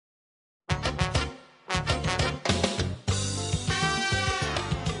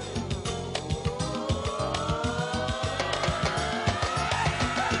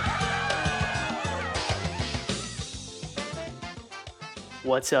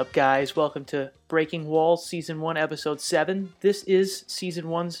What's up, guys? Welcome to Breaking Walls Season 1, Episode 7. This is Season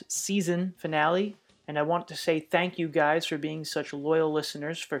 1's season finale, and I want to say thank you guys for being such loyal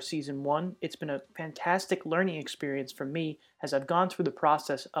listeners for Season 1. It's been a fantastic learning experience for me as I've gone through the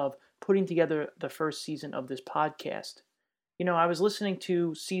process of putting together the first season of this podcast. You know, I was listening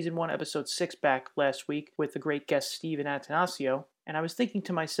to Season 1, Episode 6 back last week with the great guest Steven Atanasio, and I was thinking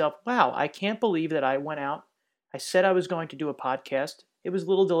to myself, wow, I can't believe that I went out. I said I was going to do a podcast. It was a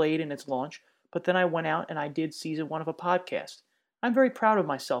little delayed in its launch, but then I went out and I did Season 1 of a podcast. I'm very proud of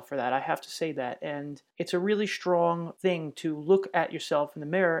myself for that, I have to say that, and it's a really strong thing to look at yourself in the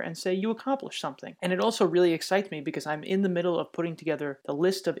mirror and say you accomplished something. And it also really excites me because I'm in the middle of putting together the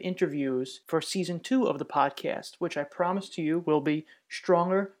list of interviews for Season 2 of the podcast, which I promise to you will be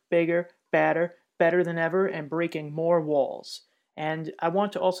stronger, bigger, badder, better than ever, and breaking more walls. And I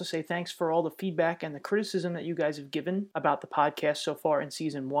want to also say thanks for all the feedback and the criticism that you guys have given about the podcast so far in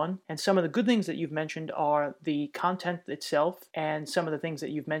Season 1. And some of the good things that you've mentioned are the content itself, and some of the things that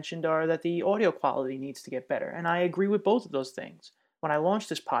you've mentioned are that the audio quality needs to get better. And I agree with both of those things. When I launched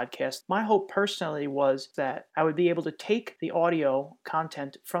this podcast, my hope personally was that I would be able to take the audio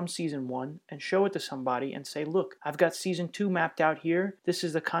content from Season 1 and show it to somebody and say, look, I've got Season 2 mapped out here. This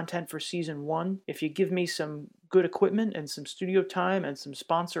is the content for Season 1. If you give me some good equipment and some studio time and some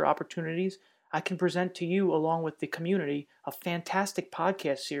sponsor opportunities, I can present to you, along with the community, a fantastic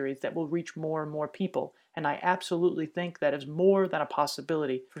podcast series that will reach more and more people. And I absolutely think that is more than a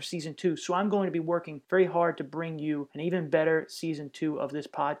possibility for Season 2. So I'm going to be working very hard to bring you an even better Season 2 of this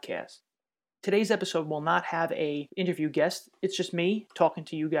podcast. Today's episode will not have an interview guest. It's just me talking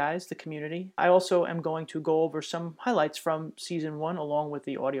to you guys, the community. I also am going to go over some highlights from Season 1 along with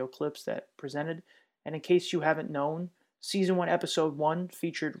the audio clips that presented. And in case you haven't known, Season 1, Episode 1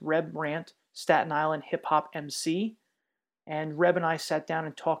 featured Reb Rant, Staten Island hip-hop MC. And Reb and I sat down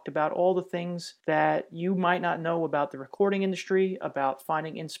and talked about all the things that you might not know about the recording industry, about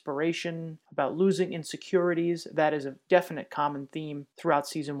finding inspiration, about losing insecurities. That is a definite common theme throughout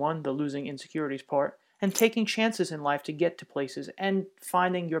Season 1, the losing insecurities part. And taking chances in life to get to places and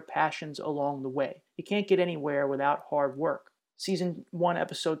finding your passions along the way. You can't get anywhere without hard work. Season 1,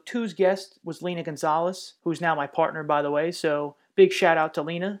 Episode 2's guest was Lena Gonzalez, who's now my partner, by the way, so big shout out to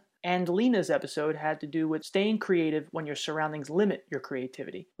Lena. And Lena's episode had to do with staying creative when your surroundings limit your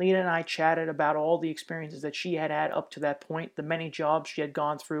creativity. Lena and I chatted about all the experiences that she had had up to that point, the many jobs she had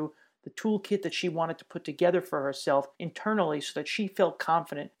gone through, the toolkit that she wanted to put together for herself internally so that she felt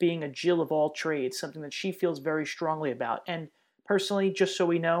confident being a Jill of all trades, something that she feels very strongly about. And personally, just so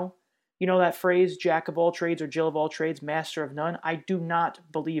we know, you know that phrase, jack of all trades or Jill of all trades, master of none? I do not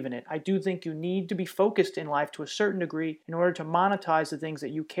believe in it. I do think you need to be focused in life to a certain degree in order to monetize the things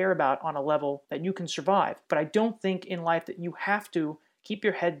that you care about on a level that you can survive. But I don't think in life that you have to keep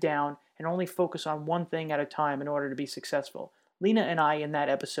your head down and only focus on one thing at a time in order to be successful. Lena and I, in that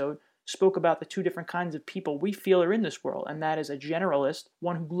episode, spoke about the two different kinds of people we feel are in this world, and that is a generalist,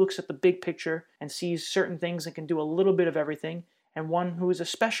 one who looks at the big picture and sees certain things and can do a little bit of everything, and one who is a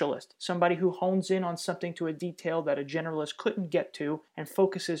specialist, somebody who hones in on something to a detail that a generalist couldn't get to and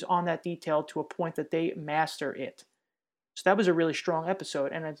focuses on that detail to a point that they master it. So that was a really strong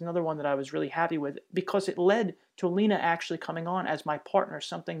episode, and it's another one that I was really happy with because it led to Lena actually coming on as my partner,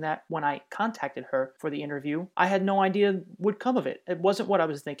 something that when I contacted her for the interview, I had no idea would come of it. It wasn't what I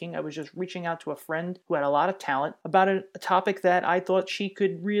was thinking. I was just reaching out to a friend who had a lot of talent about a topic that I thought she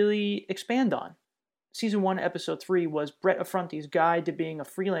could really expand on. Season 1, Episode 3 was Brett Affronti's Guide to Being a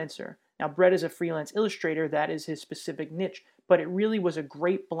Freelancer. Now, Brett is a freelance illustrator. That is his specific niche. But it really was a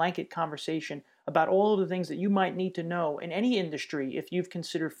great blanket conversation about all of the things that you might need to know in any industry if you've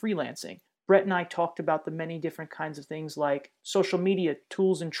considered freelancing. Brett and I talked about the many different kinds of things like social media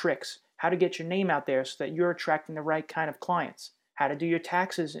tools and tricks, how to get your name out there so that you're attracting the right kind of clients, how to do your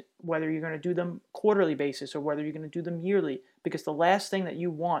taxes, whether you're going to do them quarterly basis or whether you're going to do them yearly, because the last thing that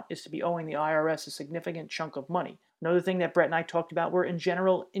you want is to be owing the IRS a significant chunk of money. Another thing that Brett and I talked about were in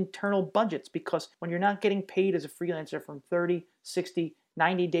general internal budgets, because when you're not getting paid as a freelancer from 30, 60,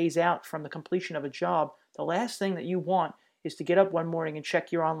 90 days out from the completion of a job, the last thing that you want is to get up one morning and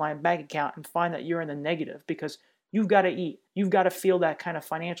check your online bank account and find that you're in the negative, because you've got to eat. You've got to feel that kind of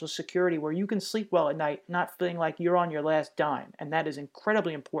financial security where you can sleep well at night, not feeling like you're on your last dime. And that is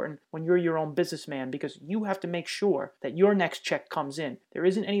incredibly important when you're your own businessman, because you have to make sure that your next check comes in. There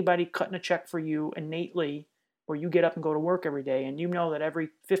isn't anybody cutting a check for you innately where you get up and go to work every day and you know that every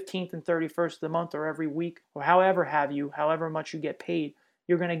 15th and 31st of the month or every week or however much you get paid,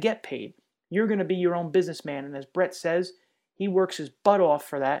 you're going to get paid. You're going to be your own businessman. And as Brett says, he works his butt off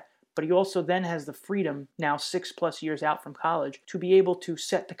for that. but he also then has the freedom, now 6+ years out from college, to be able to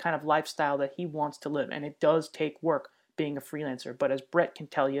set the kind of lifestyle that he wants to live. And it does take work being a freelancer. But as Brett can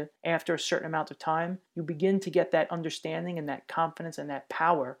tell you, after a certain amount of time, you begin to get that understanding and that confidence and that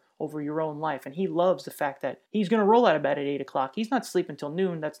power over your own life. And he loves the fact that he's going to roll out of bed at 8 o'clock. He's not sleeping until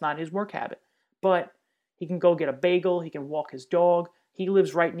noon. That's not his work habit. But he can go get a bagel. He can walk his dog. He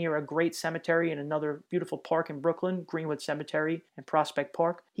lives right near a great cemetery in another beautiful park in Brooklyn, Greenwood Cemetery and Prospect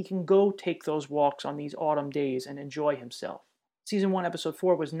Park. He can go take those walks on these autumn days and enjoy himself. Season 1, Episode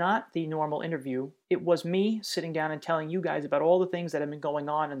 4 was not the normal interview. It was me sitting down and telling you guys about all the things that have been going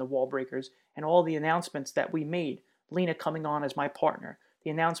on in the Wall Breakers and all the announcements that we made. Lena coming on as my partner. The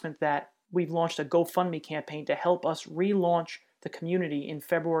announcement that we've launched a GoFundMe campaign to help us relaunch the community in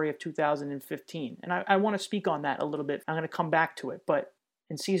February of 2015. And I want to speak on that a little bit. I'm going to come back to it. But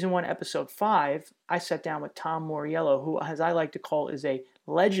in Season 1, Episode 5, I sat down with Tom Moriello, who, as I like to call, is a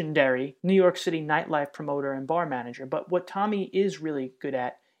legendary New York City nightlife promoter and bar manager. But what Tommy is really good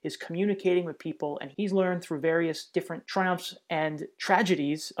at is communicating with people, and he's learned through various different triumphs and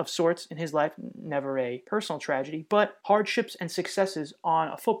tragedies of sorts in his life, never a personal tragedy, but hardships and successes on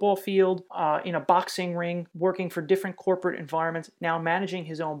a football field, in a boxing ring, working for different corporate environments, now managing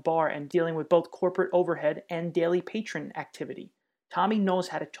his own bar and dealing with both corporate overhead and daily patron activity. Tommy knows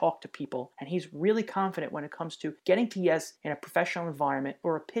how to talk to people, and he's really confident when it comes to getting to yes in a professional environment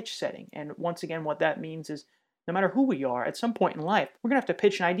or a pitch setting. And once again, what that means is no matter who we are, at some point in life, we're going to have to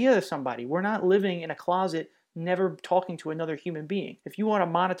pitch an idea to somebody. We're not living in a closet, never talking to another human being. If you want to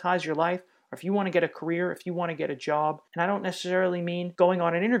monetize your life, or if you want to get a career, if you want to get a job, and I don't necessarily mean going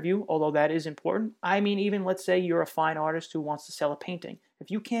on an interview, although that is important. I mean even, let's say you're a fine artist who wants to sell a painting. If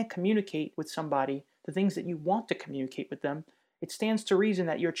you can't communicate with somebody the things that you want to communicate with them, it stands to reason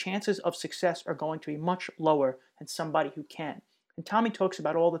that your chances of success are going to be much lower than somebody who can. And Tommy talks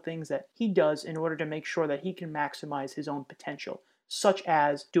about all the things that he does in order to make sure that he can maximize his own potential, such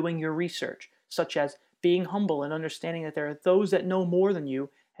as doing your research, such as being humble and understanding that there are those that know more than you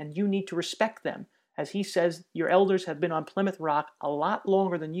and you need to respect them. As he says, your elders have been on Plymouth Rock a lot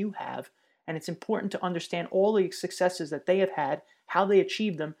longer than you have, and it's important to understand all the successes that they have had, how they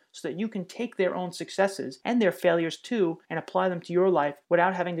achieved them, so that you can take their own successes and their failures too and apply them to your life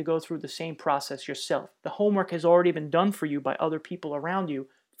without having to go through the same process yourself. The homework has already been done for you by other people around you.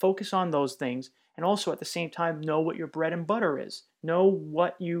 Focus on those things, and also at the same time know what your bread and butter is. Know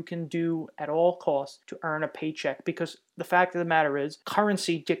what you can do at all costs to earn a paycheck, because the fact of the matter is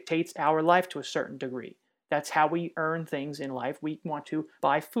currency dictates our life to a certain degree. That's how we earn things in life. We want to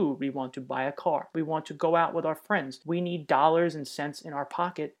buy food. We want to buy a car. We want to go out with our friends. We need dollars and cents in our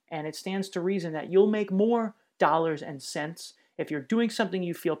pocket, and it stands to reason that you'll make more dollars and cents if you're doing something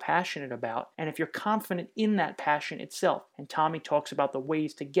you feel passionate about, and if you're confident in that passion itself. And Tommy talks about the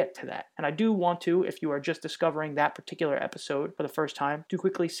ways to get to that. And I do want to, if you are just discovering that particular episode for the first time, to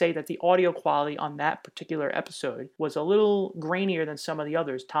quickly say that the audio quality on that particular episode was a little grainier than some of the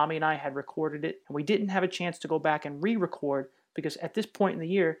others. Tommy and I had recorded it, and we didn't have a chance to go back and re-record because at this point in the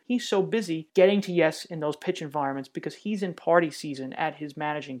year, he's so busy getting to yes in those pitch environments because he's in party season at his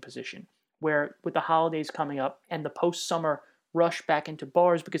managing position, where with the holidays coming up and the post-summer rush back into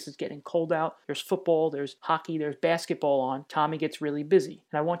bars because it's getting cold out. There's football, there's hockey, there's basketball on. Tommy gets really busy.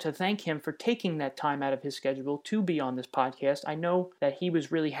 And I want to thank him for taking that time out of his schedule to be on this podcast. I know that he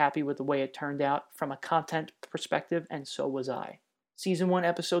was really happy with the way it turned out from a content perspective, and so was I. Season 1,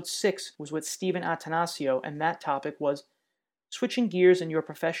 Episode 6 was with Stephen Atanasio, and that topic was switching gears in your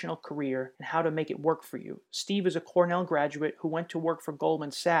professional career and how to make it work for you. Steve is a Cornell graduate who went to work for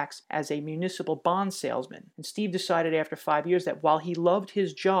Goldman Sachs as a municipal bond salesman. And Steve decided after 5 years that while he loved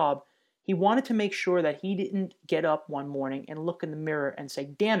his job, he wanted to make sure that he didn't get up one morning and look in the mirror and say,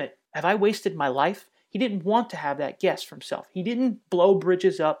 "Damn it, have I wasted my life?" He didn't want to have that guess for himself. He didn't blow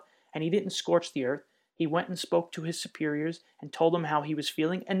bridges up and he didn't scorch the earth. He went and spoke to his superiors and told them how he was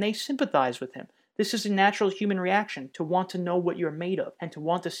feeling, and they sympathized with him. This is a natural human reaction to want to know what you're made of and to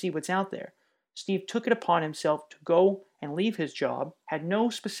want to see what's out there. Steve took it upon himself to go and leave his job, had no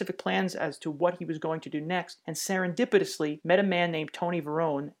specific plans as to what he was going to do next, and serendipitously met a man named Tony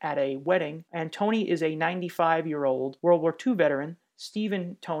Verone at a wedding. And Tony is a 95-year-old World War II veteran. Steve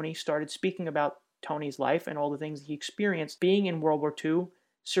and Tony started speaking about Tony's life and all the things he experienced being in World War II,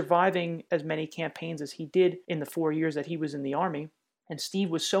 surviving as many campaigns as he did in the 4 years that he was in the Army. And Steve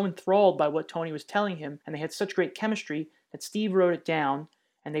was so enthralled by what Tony was telling him, and they had such great chemistry, that Steve wrote it down,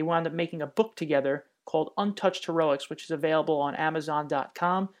 and they wound up making a book together called Untouched Heroics, which is available on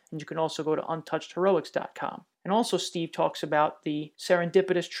Amazon.com, and you can also go to untouchedheroics.com. And also Steve talks about the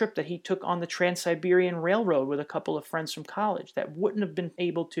serendipitous trip that he took on the Trans-Siberian Railroad with a couple of friends from college that wouldn't have been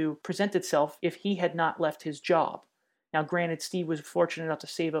able to present itself if he had not left his job. Now, granted, Steve was fortunate enough to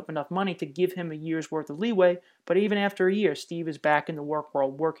save up enough money to give him a year's worth of leeway, but even after a year, Steve is back in the work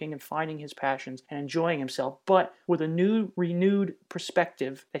world, working and finding his passions and enjoying himself, but with a new, renewed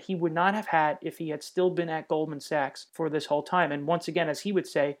perspective that he would not have had if he had still been at Goldman Sachs for this whole time. And once again, as he would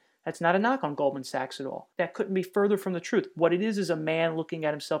say, that's not a knock on Goldman Sachs at all. That couldn't be further from the truth. What it is a man looking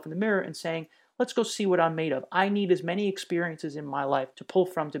at himself in the mirror and saying, let's go see what I'm made of. I need as many experiences in my life to pull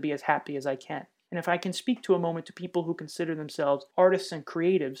from to be as happy as I can. And if I can speak to a moment to people who consider themselves artists and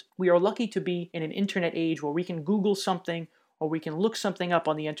creatives, we are lucky to be in an internet age where we can Google something, or we can look something up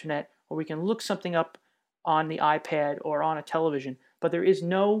on the internet, or we can look something up on the iPad or on a television. But there is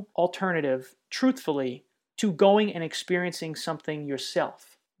no alternative, truthfully, to going and experiencing something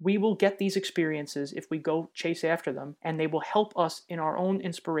yourself. We will get these experiences if we go chase after them, and they will help us in our own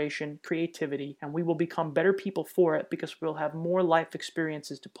inspiration, creativity, and we will become better people for it because we'll have more life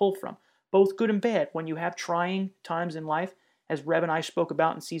experiences to pull from. Both good and bad. When you have trying times in life, as Reb and I spoke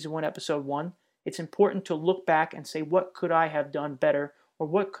about in Season 1, Episode 1, it's important to look back and say, what could I have done better, or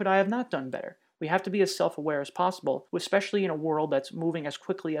what could I have not done better? We have to be as self-aware as possible, especially in a world that's moving as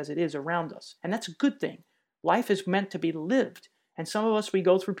quickly as it is around us. And that's a good thing. Life is meant to be lived. And some of us, we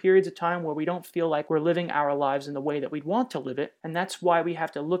go through periods of time where we don't feel like we're living our lives in the way that we'd want to live it. And that's why we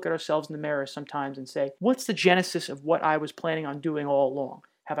have to look at ourselves in the mirror sometimes and say, what's the genesis of what I was planning on doing all along?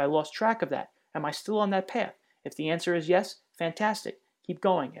 Have I lost track of that? Am I still on that path? If the answer is yes, fantastic. Keep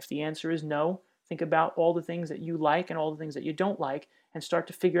going. If the answer is no, think about all the things that you like and all the things that you don't like, and start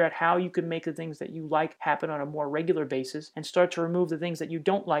to figure out how you can make the things that you like happen on a more regular basis, and start to remove the things that you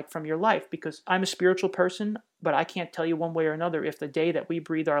don't like from your life. Because I'm a spiritual person, but I can't tell you one way or another if the day that we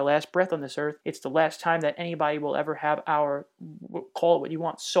breathe our last breath on this earth, it's the last time that anybody will ever have our, call it what you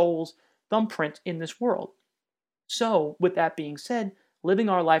want, soul's thumbprint in this world. So, with that being said, living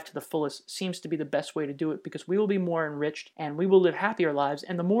our life to the fullest seems to be the best way to do it, because we will be more enriched and we will live happier lives.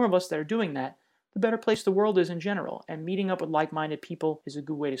 And the more of us that are doing that, the better place the world is in general. And meeting up with like-minded people is a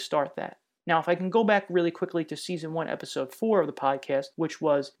good way to start that. Now, if I can go back really quickly to Season 1, Episode 4 of the podcast, which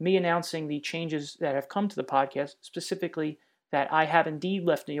was me announcing the changes that have come to the podcast, specifically that I have indeed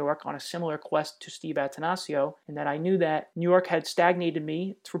left New York on a similar quest to Steve Atanasio, and that I knew that New York had stagnated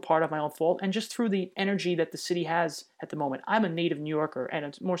me through part of my own fault and just through the energy that the city has at the moment. I'm a native New Yorker,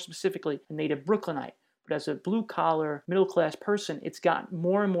 and more specifically, a native Brooklynite. But as a blue-collar, middle-class person, it's gotten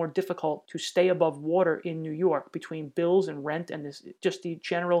more and more difficult to stay above water in New York between bills and rent and just the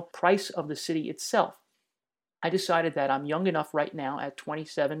general price of the city itself. I decided that I'm young enough right now at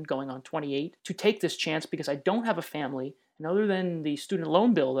 27, going on 28, to take this chance because I don't have a family. And other than the student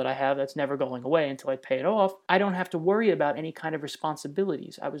loan bill that I have that's never going away until I pay it off, I don't have to worry about any kind of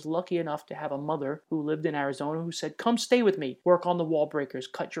responsibilities. I was lucky enough to have a mother who lived in Arizona who said, come stay with me, work on the wall breakers,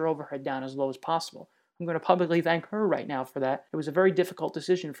 cut your overhead down as low as possible. I'm going to publicly thank her right now for that. It was a very difficult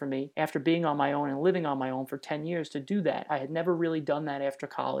decision for me after being on my own and living on my own for 10 years to do that. I had never really done that after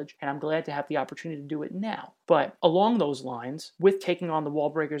college, and I'm glad to have the opportunity to do it now. But along those lines, with taking on the wall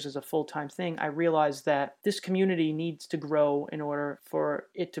breakers as a full-time thing, I realized that this community needs to grow in order for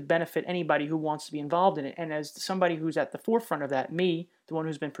it to benefit anybody who wants to be involved in it. And as somebody who's at the forefront of that, me, the one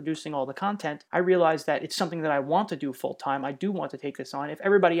who's been producing all the content, I realized that it's something that I want to do full-time. I do want to take this on. If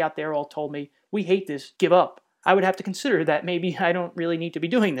everybody out there all told me, we hate this, give up, I would have to consider that maybe I don't really need to be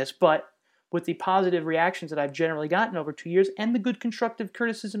doing this. But with the positive reactions that I've generally gotten over 2 years and the good constructive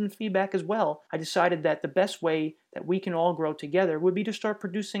criticism and feedback as well, I decided that the best way that we can all grow together would be to start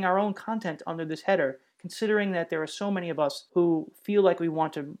producing our own content under this header, considering that there are so many of us who feel like we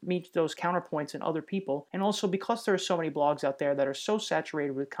want to meet those counterpoints in other people, and also because there are so many blogs out there that are so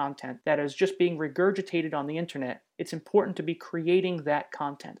saturated with content that is just being regurgitated on the internet, it's important to be creating that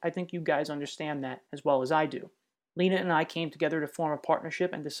content. I think you guys understand that as well as I do. Lena and I came together to form a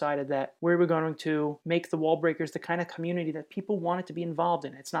partnership and decided that we were going to make the Wall Breakers the kind of community that people wanted to be involved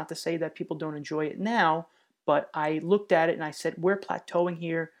in. It's not to say that people don't enjoy it now, but I looked at it and I said, we're plateauing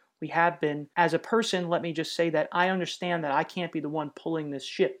here. We have been. As a person, let me just say that I understand that I can't be the one pulling this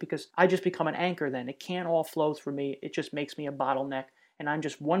ship because I just become an anchor then. It can't all flow through me. It just makes me a bottleneck. And I'm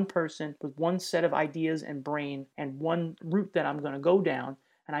just one person with one set of ideas and brain and one route that I'm going to go down.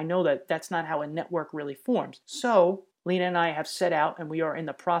 And I know that that's not how a network really forms. So Lena and I have set out, and we are in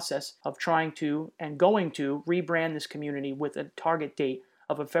the process of trying to and going to rebrand this community with a target date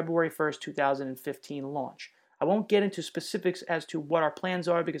of a February 1st, 2015 launch. I won't get into specifics as to what our plans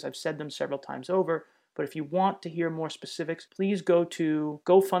are because I've said them several times over, But if you want to hear more specifics, please go to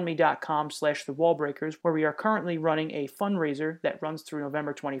gofundme.com/thewallbreakers, where we are currently running a fundraiser that runs through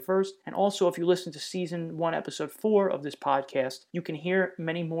November 21st. And also, if you listen to Season 1, Episode 4 of this podcast, you can hear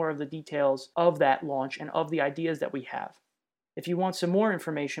many more of the details of that launch and of the ideas that we have. If you want some more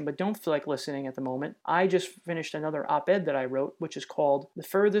information but don't feel like listening at the moment, I just finished another op-ed that I wrote, which is called The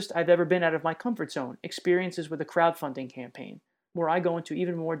Furthest I've Ever Been Out of My Comfort Zone, Experiences with a Crowdfunding Campaign, where I go into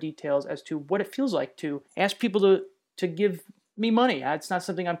even more details as to what it feels like to ask people to give me money. It's not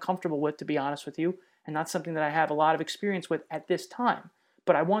something I'm comfortable with, to be honest with you, and not something that I have a lot of experience with at this time.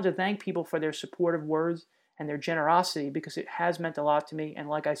 But I want to thank people for their supportive words and their generosity, because it has meant a lot to me. And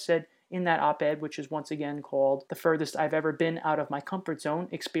like I said, in that op-ed, which is once again called The Furthest I've Ever Been Out of My Comfort Zone,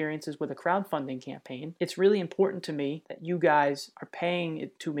 Experiences with a Crowdfunding Campaign, it's really important to me that you guys are paying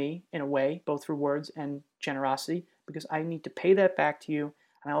it to me in a way, both through words and generosity, because I need to pay that back to you,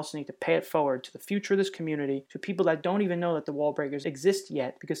 and I also need to pay it forward to the future of this community, to people that don't even know that the Wall Breakers exist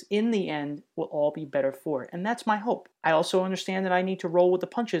yet, because in the end, we'll all be better for it. And that's my hope. I also understand that I need to roll with the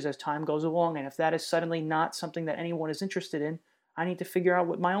punches as time goes along, and if that is suddenly not something that anyone is interested in, I need to figure out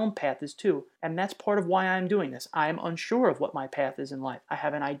what my own path is too. And that's part of why I'm doing this. I am unsure of what my path is in life. I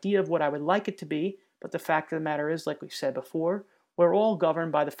have an idea of what I would like it to be, but the fact of the matter is, like we said before, we're all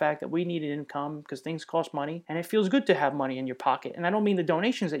governed by the fact that we need an income because things cost money, and it feels good to have money in your pocket. And I don't mean the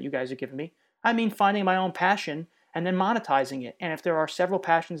donations that you guys are giving me. I mean finding my own passion and then monetizing it. And if there are several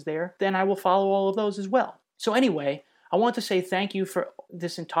passions there, then I will follow all of those as well. So anyway, I want to say thank you for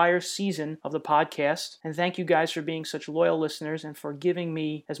this entire season of the podcast, and thank you guys for being such loyal listeners and for giving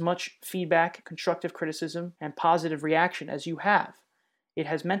me as much feedback, constructive criticism, and positive reaction as you have. It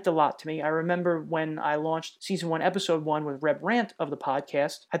has meant a lot to me. I remember when I launched Season 1, Episode 1 with Reb Rant of the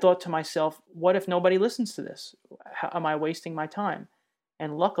podcast, I thought to myself, what if nobody listens to this? How am I wasting my time?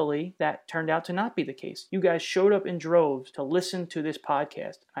 And luckily, that turned out to not be the case. You guys showed up in droves to listen to this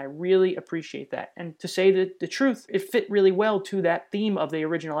podcast. I really appreciate that. And to say the truth, it fit really well to that theme of the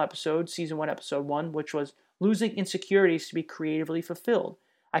original episode, Season 1, Episode 1, which was losing insecurities to be creatively fulfilled.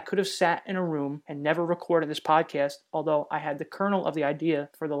 I could have sat in a room and never recorded this podcast, although I had the kernel of the idea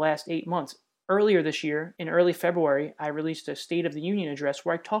for the last 8 months. Earlier this year, in early February, I released a State of the Union address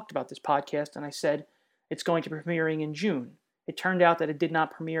where I talked about this podcast, and I said it's going to be premiering in June. It turned out that it did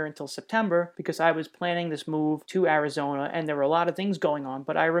not premiere until September because I was planning this move to Arizona and there were a lot of things going on.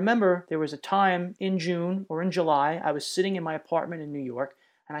 But I remember there was a time in June or in July, I was sitting in my apartment in New York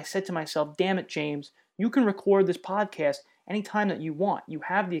and I said to myself, damn it, James, you can record this podcast anytime that you want. You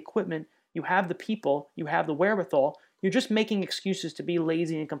have the equipment, you have the people, you have the wherewithal. You're just making excuses to be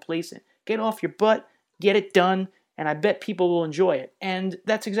lazy and complacent. Get off your butt, get it done, and I bet people will enjoy it. And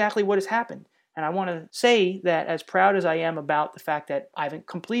that's exactly what has happened. And I want to say that as proud as I am about the fact that I've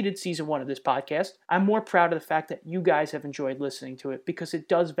completed Season 1 of this podcast, I'm more proud of the fact that you guys have enjoyed listening to it because it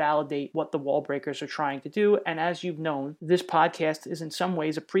does validate what the Wall Breakers are trying to do. And as you've known, this podcast is in some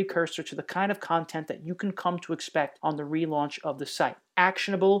ways a precursor to the kind of content that you can come to expect on the relaunch of the site.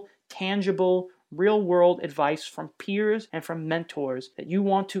 Actionable, tangible, real-world advice from peers and from mentors that you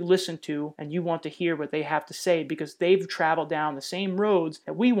want to listen to and you want to hear what they have to say because they've traveled down the same roads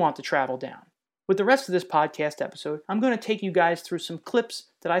that we want to travel down. With the rest of this podcast episode, I'm going to take you guys through some clips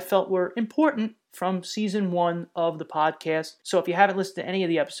that I felt were important from Season 1 of the podcast. So if you haven't listened to any of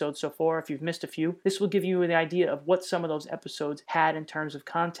the episodes so far, if you've missed a few, this will give you an idea of what some of those episodes had in terms of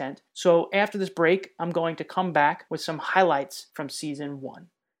content. So after this break, I'm going to come back with some highlights from Season 1.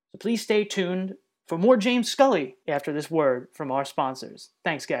 So please stay tuned for more James Scully after this word from our sponsors.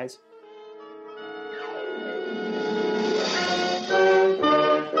 Thanks, guys.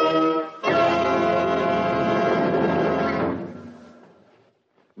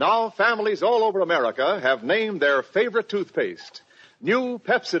 Now, families all over America have named their favorite toothpaste. New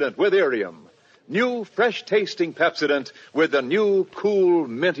Pepsodent with Irium. New fresh-tasting Pepsodent with the new cool,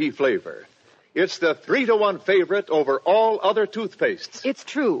 minty flavor. It's the 3-to-1 favorite over all other toothpastes. It's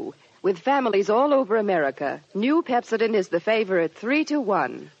true. With families all over America, new Pepsodent is the favorite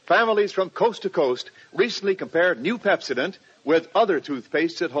 3-to-1. Families from coast to coast recently compared new Pepsodent with other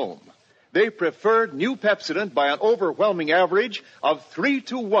toothpastes at home. They preferred new Pepsodent by an overwhelming average of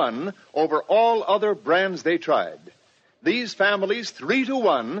 3-to-1 over all other brands they tried. These families,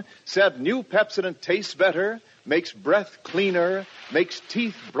 3-to-1, said new Pepsodent tastes better, makes breath cleaner, makes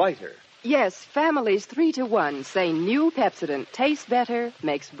teeth brighter. Yes, families 3-to-1 say new Pepsodent tastes better,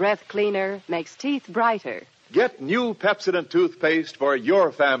 makes breath cleaner, makes teeth brighter. Get new Pepsodent toothpaste for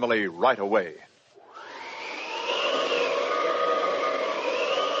your family right away.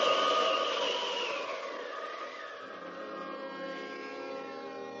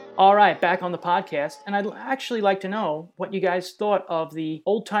 All right, back on the podcast, and I'd actually like to know what you guys thought of the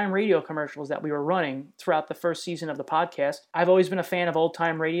old-time radio commercials that we were running throughout the first season of the podcast. I've always been a fan of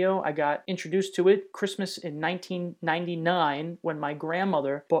old-time radio. I got introduced to it Christmas in 1999 when my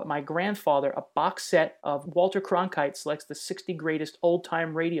grandmother bought my grandfather a box set of Walter Cronkite selects the 60 greatest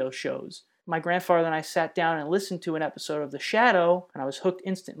old-time radio shows. My grandfather and I sat down and listened to an episode of The Shadow, and I was hooked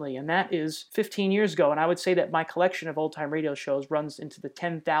instantly, and that is 15 years ago, and I would say that my collection of old-time radio shows runs into the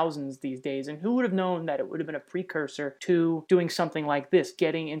 10,000s these days, and who would have known that it would have been a precursor to doing something like this,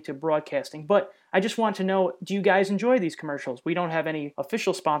 getting into broadcasting. But I just want to know, do you guys enjoy these commercials? We don't have any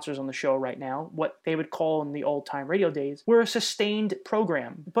official sponsors on the show right now, what they would call in the old-time radio days. We're a sustained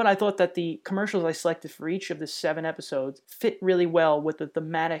program, but I thought that the commercials I selected for each of the 7 episodes fit really well with the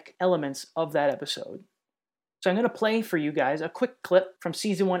thematic elements of that episode. So I'm going to play for you guys a quick clip from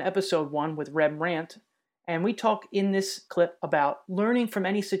Season 1, Episode 1 with Reb Rant, and we talk in this clip about learning from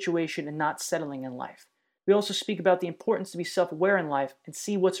any situation and not settling in life. We also speak about the importance to be self-aware in life and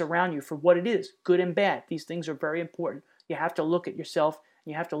see what's around you for what it is, good and bad. These things are very important. You have to look at yourself,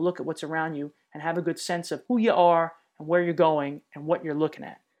 and you have to look at what's around you and have a good sense of who you are and where you're going and what you're looking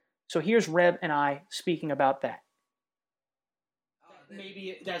at. So here's Reb and I speaking about that.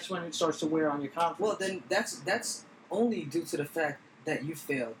 Maybe that's when it starts to wear on your confidence. Well, then that's only due to the fact that you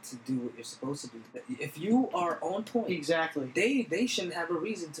failed to do what you're supposed to do. If you are on point, exactly, they shouldn't have a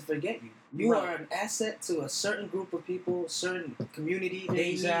reason to forget you. You are an asset to a certain group of people, a certain community.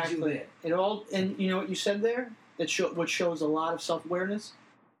 They need you there. It all, and you know what you said there? What shows a lot of self-awareness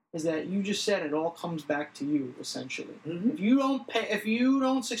is that you just said it all comes back to you essentially. Mm-hmm. If you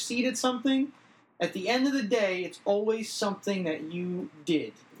don't succeed at something, at the end of the day, it's always something that you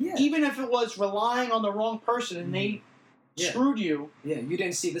did. Yeah. Even if it was relying on the wrong person and they screwed you. Yeah, you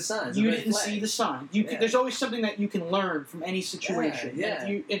didn't see the signs. You didn't see the sign. There's always something that you can learn from any situation.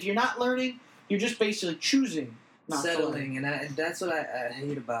 Yeah. If you're not learning, you're just basically choosing not settling. And that's what I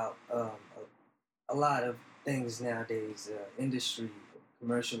hate about a lot of things nowadays. Industry,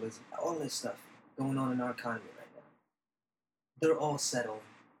 commercialism, all this stuff going on in our economy right now. They're all settling.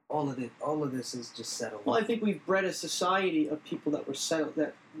 All of this is just settled. Well, I think we've bred a society of people that were settled,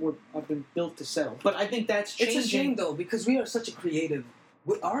 have been built to settle. But I think that's changing. It's a shame though, because we are such a creative.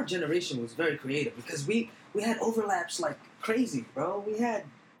 Our generation was very creative because we had overlaps like crazy, bro. We had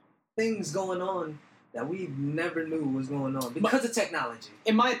things going on that we never knew was going on because of technology.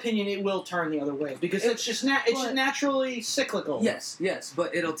 In my opinion, it will turn the other way because it's just naturally cyclical. Yes,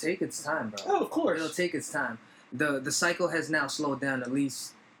 but it'll take its time, bro. Oh, of course, it'll take its time. The cycle has now slowed down at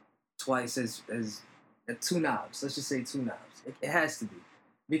least twice as 2 knobs. Let's just say 2 knobs. It has to be.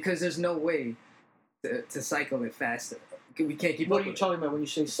 Because there's no way to cycle it faster. We can't keep up. What are you talking about when you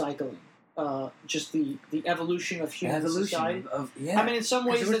say cycling? Just the evolution of human society? I mean, in some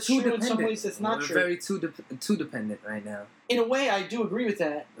ways that's true, in some ways that's not true. We're very too dependent right now. In a way, I do agree with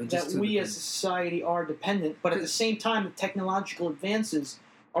that. That we as a society are dependent, but at the same time, the technological advances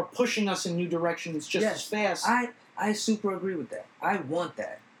are pushing us in new directions just as fast. I super agree with that. I want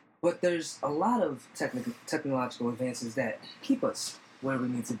that. But there's a lot of technological advances that keep us where we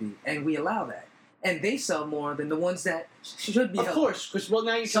need to be, and we allow that. And they sell more than the ones that should be. Of course, because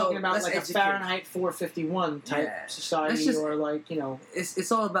now you're talking about like a Fahrenheit 451 type society, or like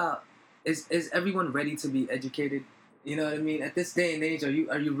It's all about is everyone ready to be educated? You know what I mean? At this day and age, are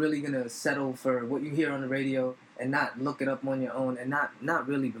you really gonna settle for what you hear on the radio and not look it up on your own and not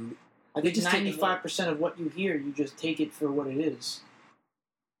really believe? I think 95% of what you hear, you just take it for what it is.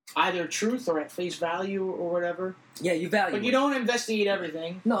 Either truth or at face value or whatever. Yeah, you value But you don't investigate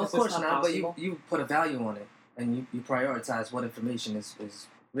everything. No, of course not. But you put a value on it. And you prioritize what information is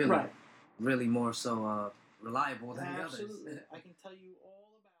really, really more so reliable than the others. Absolutely. I can tell you all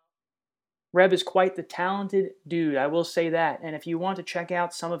about Reb is quite the talented dude, I will say that. And if you want to check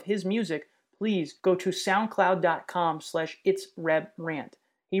out some of his music, please go to soundcloud.com/itsrebrant.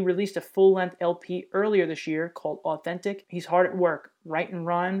 He released a full-length LP earlier this year called Authentic. He's hard at work, writing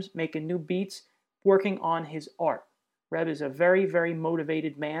rhymes, making new beats, working on his art. Reb is a very, very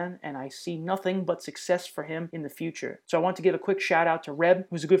motivated man, and I see nothing but success for him in the future. So I want to give a quick shout out to Reb,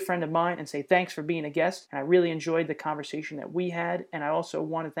 who's a good friend of mine, and say thanks for being a guest. And I really enjoyed the conversation that we had, and I also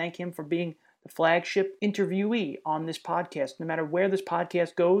want to thank him for being the flagship interviewee on this podcast. No matter where this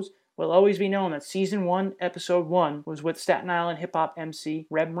podcast goes, will always be known that Season 1, Episode 1 was with Staten Island hip-hop MC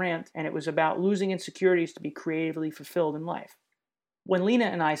Reb Rant, and it was about losing insecurities to be creatively fulfilled in life. When Lena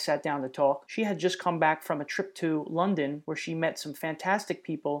and I sat down to talk, she had just come back from a trip to London where she met some fantastic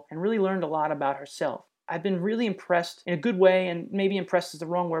people and really learned a lot about herself. I've been really impressed in a good way, and maybe impressed is the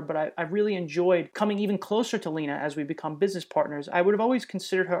wrong word, but I've really enjoyed coming even closer to Lena as we become business partners. I would have always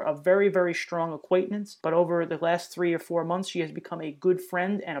considered her a very, very strong acquaintance, but over the last 3 or 4 months, she has become a good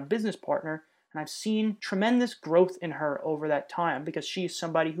friend and a business partner, and I've seen tremendous growth in her over that time because she is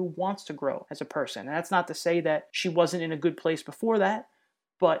somebody who wants to grow as a person. And that's not to say that she wasn't in a good place before that,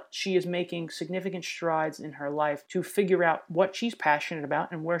 but she is making significant strides in her life to figure out what she's passionate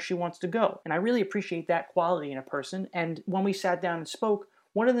about and where she wants to go. And I really appreciate that quality in a person. And when we sat down and spoke,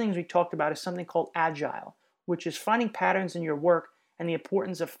 one of the things we talked about is something called agile, which is finding patterns in your work and the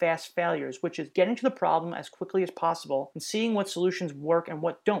importance of fast failures, which is getting to the problem as quickly as possible and seeing what solutions work and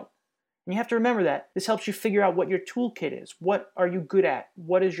what don't. And you have to remember that. This helps you figure out what your toolkit is. What are you good at?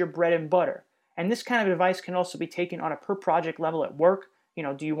 What is your bread and butter? And this kind of advice can also be taken on a per project level at work.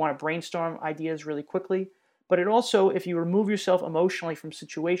 Do you want to brainstorm ideas really quickly? But it also, if you remove yourself emotionally from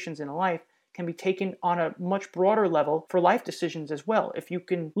situations in life, can be taken on a much broader level for life decisions as well. If you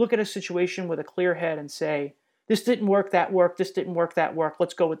can look at a situation with a clear head and say, this didn't work, that worked, this didn't work, that worked,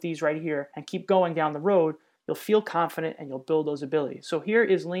 let's go with these right here, and keep going down the road, you'll feel confident and you'll build those abilities. So here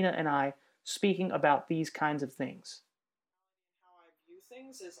is Lena and I speaking about these kinds of things. How I view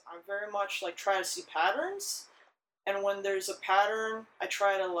things is I very much try to see patterns. And when there's a pattern, I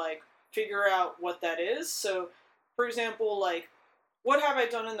try to figure out what that is. So, for example, what have I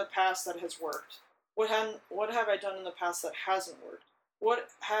done in the past that has worked? What have I done in the past that hasn't worked?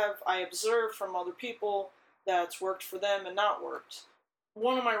 What have I observed from other people that's worked for them and not worked?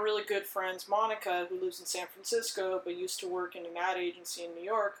 One of my really good friends, Monica, who lives in San Francisco but used to work in an ad agency in New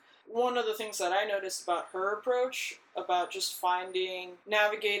York, one of the things that I noticed about her approach, about just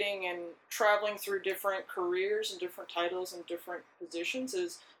navigating and traveling through different careers and different titles and different positions,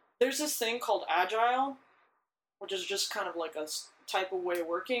 is there's this thing called agile, which is just kind of like a type of way of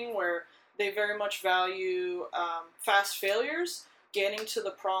working where they very much value fast failures, getting to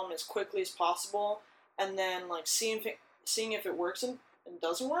the problem as quickly as possible, and then seeing if it works and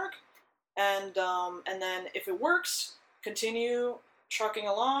doesn't work, and then if it works, continue trucking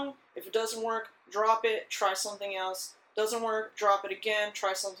along. If it doesn't work, drop it, try something else. Doesn't work, drop it again,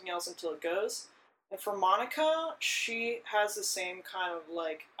 try something else until it goes. And for Monica, she has the same kind of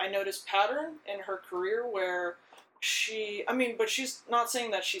I noticed pattern in her career where but she's not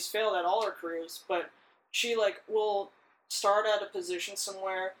saying that she's failed at all her careers, but she will start at a position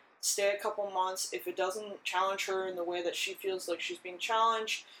somewhere, stay a couple months. If it doesn't challenge her in the way that she feels like she's being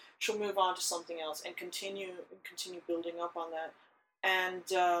challenged, she'll move on to something else and continue building up on that. And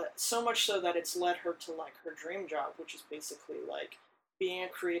so much so that it's led her to her dream job, which is basically being a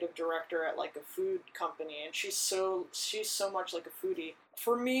creative director at a food company. And she's so much like a foodie.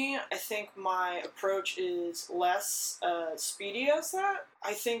 For me, I think my approach is less speedy as that.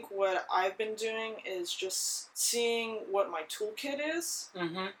 I think what I've been doing is just seeing what my toolkit is.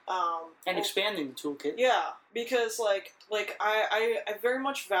 Mm-hmm. And expanding the toolkit. Yeah, because I very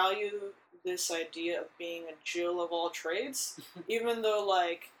much value this idea of being a Jill of all trades, even though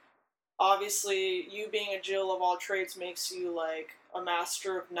obviously you being a Jill of all trades makes you a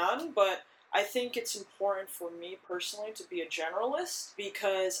master of none, but I think it's important for me personally to be a generalist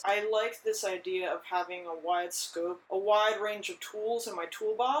because I like this idea of having a wide scope, a wide range of tools in my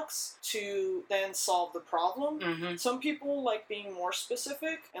toolbox to then solve the problem. Mm-hmm. Some people like being more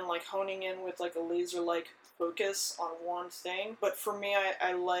specific and honing in with a laser-like focus on one thing, but for me,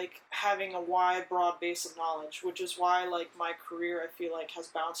 I like having a wide, broad base of knowledge, which is why my career I feel has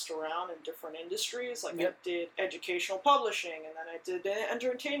bounced around in different industries. Yep. I did educational publishing, and then I did the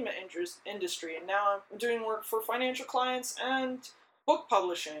entertainment industry, and now I'm doing work for financial clients and book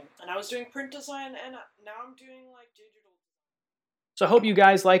publishing, and I was doing print design, and now I'm doing digital. So I hope you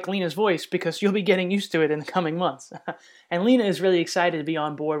guys like Lena's voice because you'll be getting used to it in the coming months. And Lena is really excited to be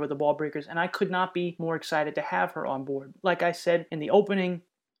on board with the Ball Breakers, and I could not be more excited to have her on board. Like I said in the opening,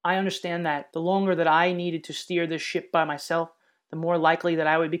 I understand that the longer that I needed to steer this ship by myself, the more likely that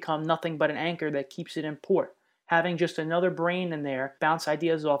I would become nothing but an anchor that keeps it in port. Having just another brain in there, bounce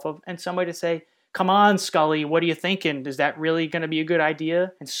ideas off of, and somebody to say, come on, Scully, what are you thinking? Is that really going to be a good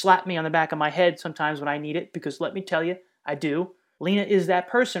idea? And slap me on the back of my head sometimes when I need it, because let me tell you, I do. Lena is that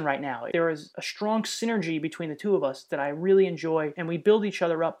person right now. There is a strong synergy between the two of us that I really enjoy, and we build each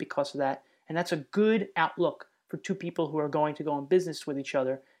other up because of that. And that's a good outlook for two people who are going to go in business with each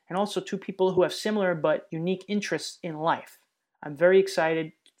other, and also two people who have similar but unique interests in life. I'm very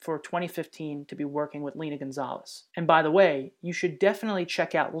excited for 2015 to be working with Lena Gonzalez. And by the way, you should definitely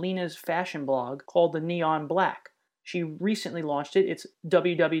check out Lena's fashion blog called The Neon Black. She recently launched it. It's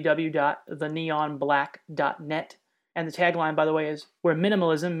www.theneonblack.net. And the tagline, by the way, is where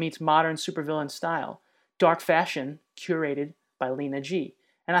minimalism meets modern supervillain style. Dark Fashion, curated by Lena G.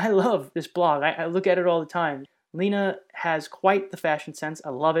 And I love this blog. I look at it all the time. Lena has quite the fashion sense. I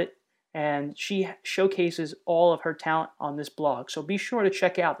love it. And she showcases all of her talent on this blog. So be sure to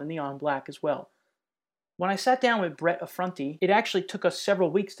check out the Neon Black as well. When I sat down with Brett Affronti, it actually took us several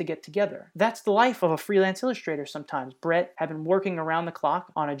weeks to get together. That's the life of a freelance illustrator sometimes. Brett had been working around the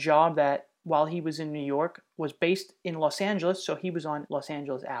clock on a job that, while he was in New York, was based in Los Angeles, so he was on Los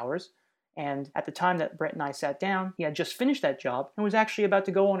Angeles hours. And at the time that Brett and I sat down, he had just finished that job and was actually about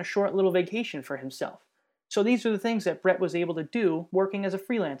to go on a short little vacation for himself. So these are the things that Brett was able to do working as a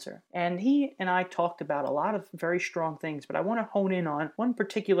freelancer. And he and I talked about a lot of very strong things, but I want to hone in on one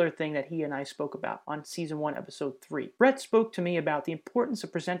particular thing that he and I spoke about on Season 1, Episode 3. Brett spoke to me about the importance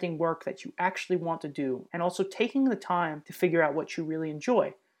of presenting work that you actually want to do, and also taking the time to figure out what you really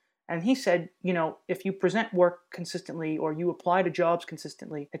enjoy. And he said, if you present work consistently or you apply to jobs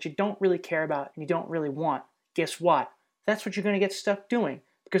consistently that you don't really care about and you don't really want, guess what? That's what you're going to get stuck doing.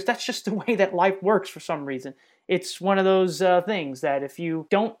 Because that's just the way that life works for some reason. It's one of those things that if you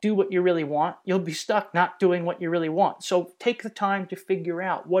don't do what you really want, you'll be stuck not doing what you really want. So take the time to figure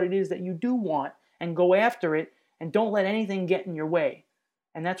out what it is that you do want and go after it, and don't let anything get in your way.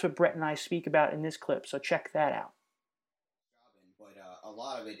 And that's what Brett and I speak about in this clip, so check that out. But a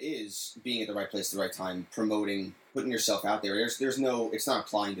lot of it is being at the right place at the right time, promoting, putting yourself out there. It's not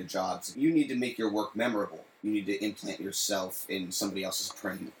applying to jobs. You need to make your work memorable. You need to implant yourself in somebody else's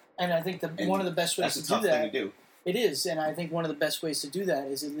brain. And I think one of the best ways to do that... That's a tough thing to do. It is, and I think one of the best ways to do that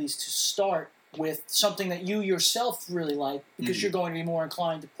is at least to start with something that you yourself really like, because you're going to be more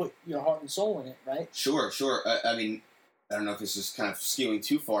inclined to put your heart and soul in it, right? Sure. I mean, I don't know if this is kind of skewing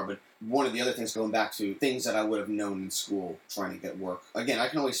too far, but one of the other things, going back to things that I would have known in school trying to get work. Again, I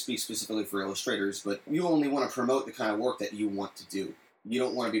can only speak specifically for illustrators, but you only want to promote the kind of work that you want to do. You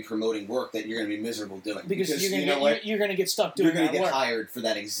don't want to be promoting work that you're going to be miserable doing. Because you're going to get stuck doing that work. You're going to get hired for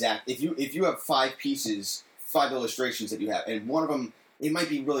that exact... If you have 5 illustrations that you have, and one of them, it might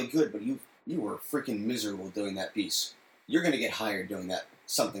be really good, but you were freaking miserable doing that piece, you're going to get hired doing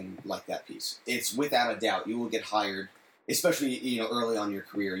something like that piece. It's without a doubt, you will get hired, especially early on in your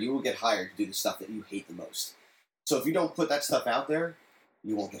career, you will get hired to do the stuff that you hate the most. So if you don't put that stuff out there,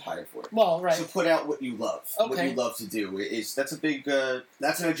 you won't get hired for it. Well, right. So put out what you love. Okay. What you love to do.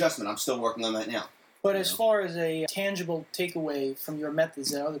 That's an adjustment. I'm still working on that now. But as far as a tangible takeaway from your methods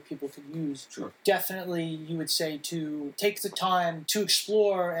that other people could use, sure. Definitely you would say to take the time to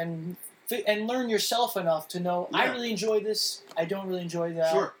explore and learn yourself enough to know, I really enjoy this, I don't really enjoy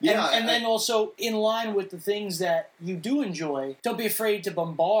that. Sure. Yeah, and then also, in line with the things that you do enjoy, don't be afraid to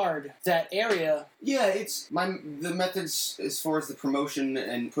bombard that area. Yeah, it's the methods as far as the promotion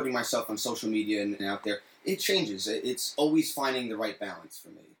and putting myself on social media and out there, it changes. It's always finding the right balance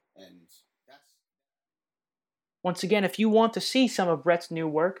for me. And that's... Once again, if you want to see some of Brett's new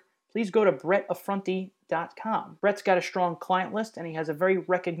work, please go to brettaffronti.com. Brett's got a strong client list, and he has a very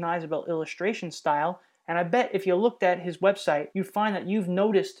recognizable illustration style. And I bet if you looked at his website, you'd find that you've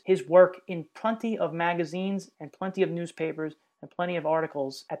noticed his work in plenty of magazines and plenty of newspapers and plenty of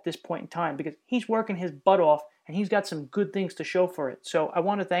articles at this point in time, because he's working his butt off and he's got some good things to show for it. So I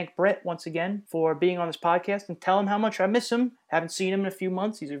want to thank Brett once again for being on this podcast and tell him how much I miss him. Haven't seen him in a few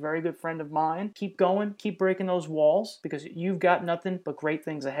months. He's a very good friend of mine. Keep going, keep breaking those walls, because you've got nothing but great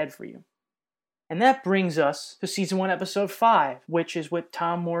things ahead for you. And that brings us to Season 1, Episode 5, which is with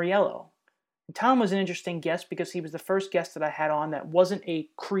Tom Moriello. And Tom was an interesting guest because he was the first guest that I had on that wasn't a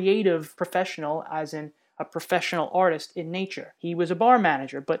creative professional, as in a professional artist in nature. He was a bar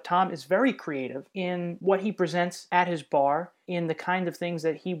manager, but Tom is very creative in what he presents at his bar, in the kind of things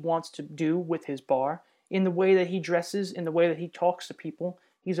that he wants to do with his bar, in the way that he dresses, in the way that he talks to people.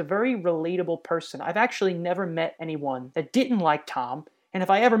 He's a very relatable person. I've actually never met anyone that didn't like Tom, and if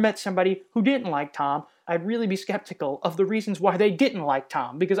I ever met somebody who didn't like Tom, I'd really be skeptical of the reasons why they didn't like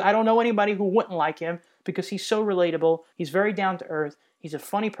Tom, because I don't know anybody who wouldn't like him, because he's so relatable, he's very down to earth, he's a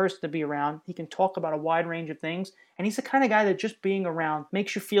funny person to be around, he can talk about a wide range of things, and he's the kind of guy that just being around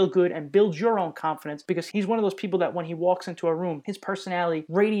makes you feel good and builds your own confidence, because he's one of those people that when he walks into a room, his personality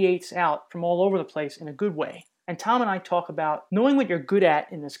radiates out from all over the place in a good way. And Tom and I talk about knowing what you're good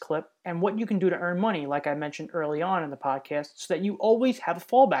at in this clip and what you can do to earn money, like I mentioned early on in the podcast, so that you always have a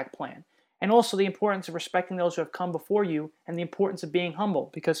fallback plan. And also the importance of respecting those who have come before you, and the importance of being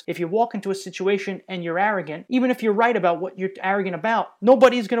humble. Because if you walk into a situation and you're arrogant, even if you're right about what you're arrogant about,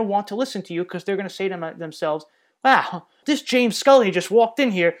 nobody's going to want to listen to you, because they're going to say to themselves, wow, this James Scully just walked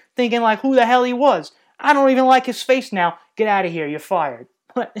in here thinking like who the hell he was. I don't even like his face now. Get out of here. You're fired.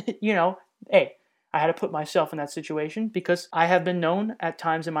 But, hey, I had to put myself in that situation because I have been known at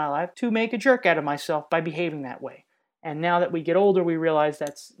times in my life to make a jerk out of myself by behaving that way. And now that we get older, we realize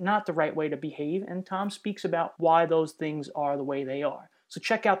that's not the right way to behave, and Tom speaks about why those things are the way they are. So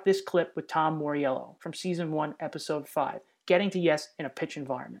check out this clip with Tom Moriello from Season 1, Episode 5, Getting to Yes in a Pitch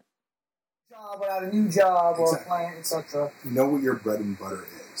Environment. Job without a new job or a client, etc. Know what your bread and butter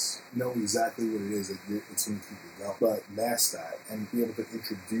is. Know exactly what it is that it's going to keep you going. But mask that and be able to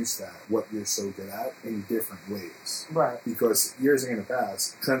introduce that, what you're so good at, in different ways. Right. Because years are going to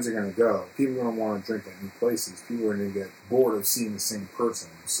pass, trends are going to go, people are going to want to drink at new places, people are going to get bored of seeing the same person.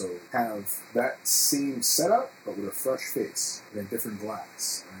 So have that same setup, but with a fresh face, in a different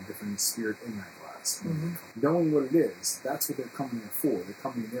glass, and a different spirit in that glass. Mm-hmm. Knowing what it is, that's what they're coming there for. They're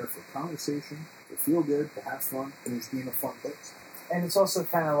coming there for conversation, to feel good, to have fun, and just be in a fun place. And it's also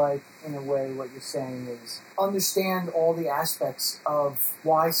kind of like, in a way, what you're saying is understand all the aspects of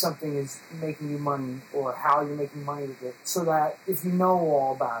why something is making you money or how you're making money with it, so that if you know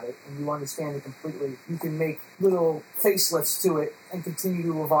all about it and you understand it completely, you can make little facelifts to it and continue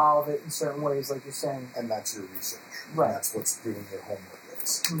to evolve it in certain ways, like you're saying. And that's your research. Right. And that's what's doing your homework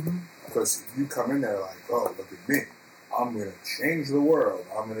is. Mm-hmm. Because if you come in there like, oh, look at me, I'm going to change the world,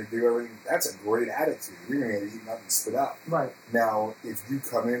 I'm going to do everything, that's a great attitude. You're going to eat nothing spit out. Right. Now, if you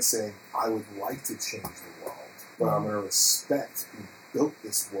come in saying, I would like to change the world, but I'm going to respect who built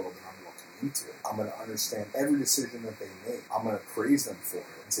this world that I'm walking into, I'm going to understand every decision that they make, I'm going to praise them for it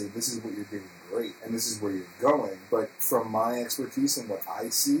and say, this is what you're doing great, and this is where you're going, but from my expertise and what I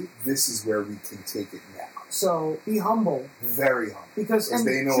see, this is where we can take it now. So be humble. Very humble. Because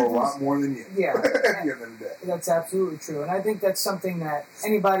they know a lot more than you. Yeah. At the end of the day. That's absolutely true. And I think that's something that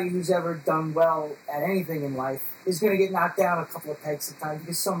anybody who's ever done well at anything in life is going to get knocked down a couple of pegs at times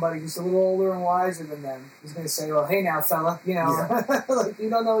because somebody who's a little older and wiser than them is going to say, well, hey now, fella, you know, like, you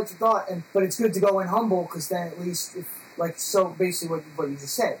don't know what you thought. But it's good to go in humble because then at least, so basically what you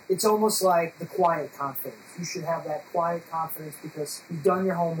just said, it's almost like the quiet confidence. You should have that quiet confidence because you've done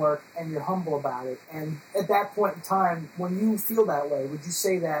your homework and you're humble about it. And at that point in time, when you feel that way, would you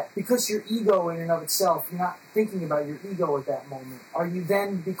say that because your ego in and of itself, you're not thinking about your ego at that moment, are you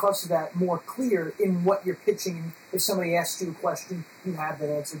then, because of that, more clear in what you're pitching? If somebody asks you a question, you have that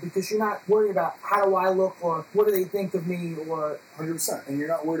answer because you're not worried about how do I look or what do they think of me or... 100%. And you're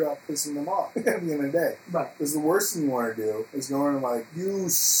not worried about pissing them off at the end of the day. Right. Because the worst thing you want to do is go in and like, you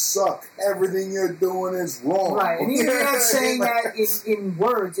suck. Everything you're doing is wrong. Right. And even if you're not saying that in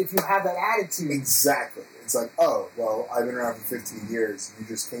words, if you have that attitude. Exactly. It's like, oh, well, I've been around for 15 years. You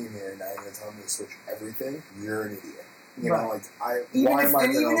just came here and now you're going to tell me to switch everything. You're an idiot. You know, like, even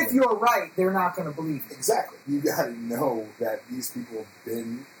if you're right, they're not going to believe you. Exactly. You got to know that these people have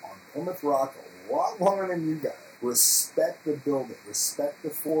been on Plymouth Rock a lot longer than you got. Respect the building. Respect the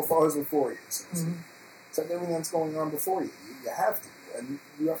forefathers before you. So respect everything that's going on before you. You have to. And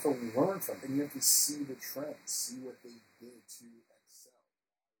you have to learn from it. And you have to see the trends. See what they did to excel.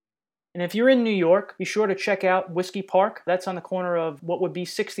 And if you're in New York, be sure to check out Whiskey Park. That's on the corner of what would be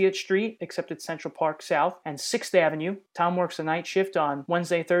 60th Street, except it's Central Park South, and 6th Avenue. Tom works a night shift on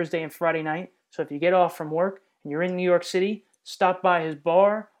Wednesday, Thursday, and Friday night. So if you get off from work and you're in New York City, stop by his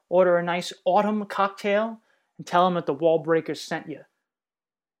bar, order a nice autumn cocktail, and tell him that the Wall Breakers sent you.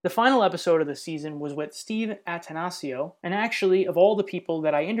 The final episode of the season was with Steve Atanasio, and actually, of all the people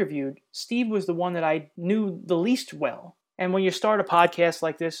that I interviewed, Steve was the one that I knew the least well. And when you start a podcast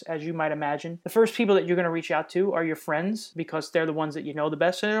like this, as you might imagine, the first people that you're going to reach out to are your friends, because they're the ones that you know the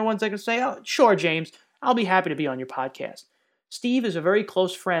best, and they're the ones that can say, oh, sure, James, I'll be happy to be on your podcast. Steve is a very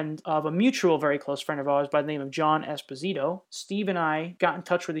close friend of a mutual very close friend of ours by the name of John Esposito. Steve and I got in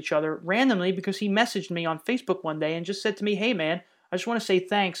touch with each other randomly because he messaged me on Facebook one day and just said to me, hey man, I just want to say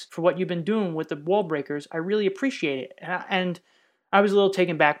thanks for what you've been doing with the Wall Breakers. I really appreciate it. And I was a little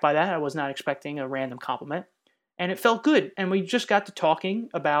taken back by that. I was not expecting a random compliment. And it felt good. And we just got to talking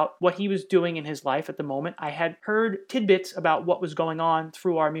about what he was doing in his life at the moment. I had heard tidbits about what was going on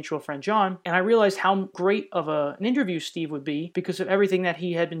through our mutual friend John, and I realized how great of an interview Steve would be because of everything that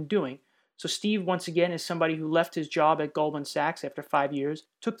he had been doing. So Steve, once again, is somebody who left his job at Goldman Sachs after 5 years,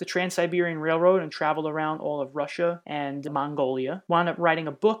 took the Trans-Siberian Railroad and traveled around all of Russia and Mongolia, wound up writing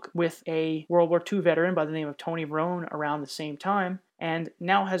a book with a World War II veteran by the name of Tony Verone around the same time, and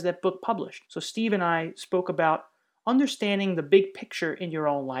now has that book published. So Steve and I spoke about understanding the big picture in your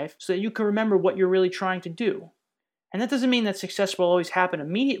own life so that you can remember what you're really trying to do. And that doesn't mean that success will always happen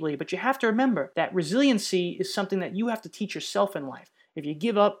immediately, but you have to remember that resiliency is something that you have to teach yourself in life. If you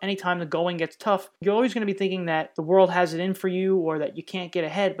give up anytime the going gets tough, you're always going to be thinking that the world has it in for you or that you can't get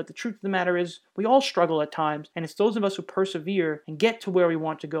ahead. But the truth of the matter is, we all struggle at times, and it's those of us who persevere and get to where we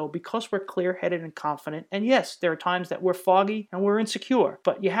want to go because we're clear-headed and confident. And yes, there are times that we're foggy and we're insecure,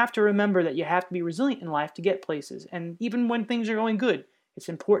 but you have to remember that you have to be resilient in life to get places. And even when things are going good, it's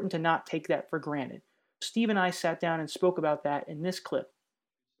important to not take that for granted. Steve and I sat down and spoke about that in this clip.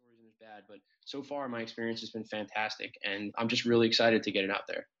 Bad, but so far my experience has been fantastic, and I'm just really excited to get it out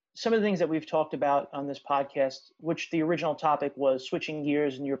there. Some of the things that we've talked about on this podcast, which the original topic was switching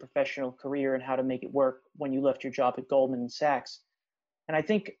gears in your professional career and how to make it work when you left your job at Goldman Sachs. And I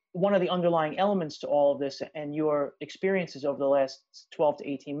think one of the underlying elements to all of this and your experiences over the last 12 to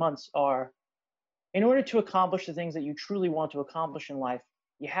 18 months are, in order to accomplish the things that you truly want to accomplish in life,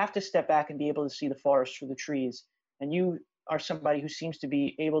 you have to step back and be able to see the forest through the trees. And you are somebody who seems to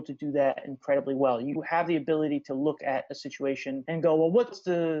be able to do that incredibly well. You have the ability to look at a situation and go, well, what's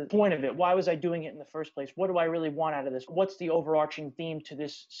the point of it? Why was I doing it in the first place? What do I really want out of this? What's the overarching theme to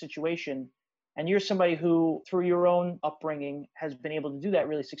this situation? And you're somebody who, through your own upbringing, has been able to do that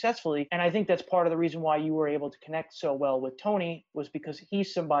really successfully. And I think that's part of the reason why you were able to connect so well with Tony, was because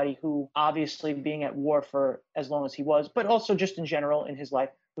he's somebody who, obviously being at war for as long as he was, but also just in general in his life,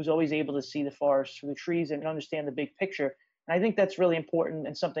 was always able to see the forest through the trees and understand the big picture. And I think that's really important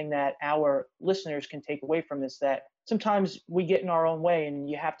and something that our listeners can take away from this, that sometimes we get in our own way and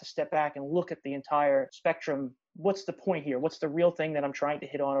you have to step back and look at the entire spectrum. What's the point here? What's the real thing that I'm trying to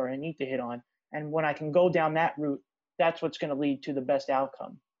hit on or I need to hit on? And when I can go down that route, that's what's going to lead to the best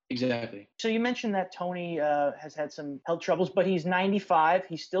outcome. Exactly. So you mentioned that Tony has had some health troubles, but he's 95.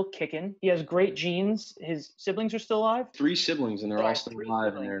 He's still kicking. He has great genes. His siblings are still alive? 3 siblings, and they're all still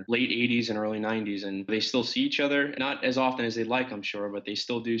alive in their late 80s and early 90s, and they still see each other. Not as often as they'd like, I'm sure, but they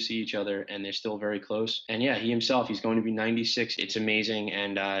still do see each other, and they're still very close. And yeah, he himself, he's going to be 96. It's amazing,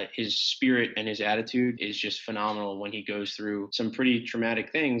 and his spirit and his attitude is just phenomenal when he goes through some pretty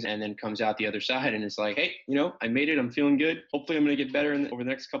traumatic things and then comes out the other side and it's like, hey, I made it. I'm feeling good. Hopefully I'm going to get better over the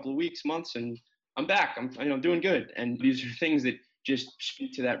next couple of weeks, months, and I'm back. I'm doing good. And these are things that just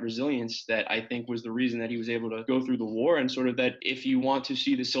speak to that resilience that I think was the reason that he was able to go through the war, and sort of that if you want to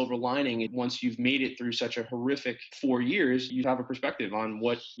see the silver lining, once you've made it through such a horrific 4 years, you have a perspective on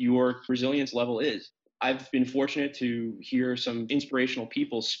what your resilience level is. I've been fortunate to hear some inspirational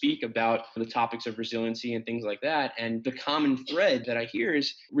people speak about the topics of resiliency and things like that. And the common thread that I hear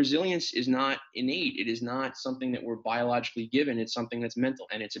is resilience is not innate. It is not something that we're biologically given. It's something that's mental.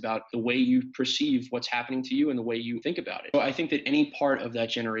 And it's about the way you perceive what's happening to you and the way you think about it. So I think that any part of that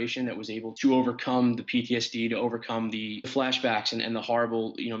generation that was able to overcome the PTSD, to overcome the flashbacks and the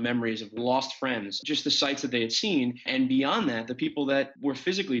horrible, memories of lost friends, just the sights that they had seen, and beyond that, the people that were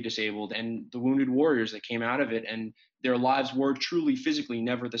physically disabled and the wounded warriors that came out of it, and their lives were truly physically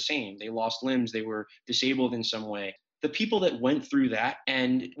never the same. They lost limbs, they were disabled in some way. The people that went through that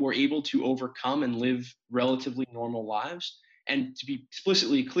and were able to overcome and live relatively normal lives, and to be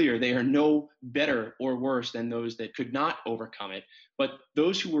explicitly clear, they are no better or worse than those that could not overcome it. But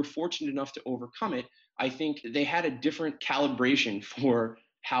those who were fortunate enough to overcome it, I think they had a different calibration for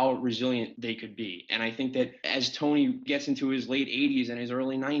how resilient they could be. And I think that as Tony gets into his late 80s and his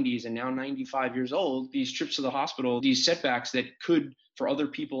early 90s and now 95 years old, these trips to the hospital, these setbacks that could, for other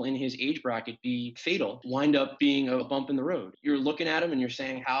people in his age bracket, be fatal, wind up being a bump in the road. You're looking at him and you're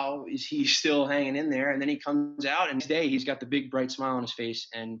saying, how is he still hanging in there? And then he comes out and today he's got the big bright smile on his face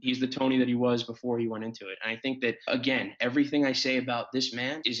and he's the Tony that he was before he went into it. And I think that, again, everything I say about this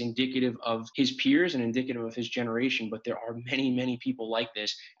man is indicative of his peers and indicative of his generation, but there are many, many people like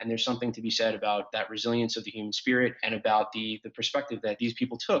this. And there's something to be said about that resilience of the human spirit and about the perspective that these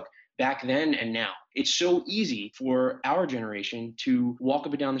people took back then and now. It's so easy for our generation to walk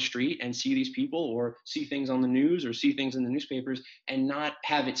up and down the street and see these people or see things on the news or see things in the newspapers and not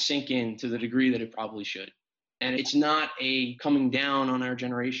have it sink in to the degree that it probably should. And it's not a coming down on our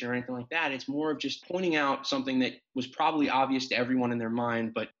generation or anything like that. It's more of just pointing out something that was probably obvious to everyone in their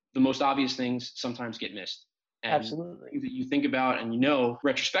mind, but the most obvious things sometimes get missed. And absolutely. That you think about and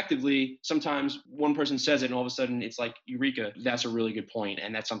retrospectively, sometimes one person says it and all of a sudden it's like, eureka, that's a really good point.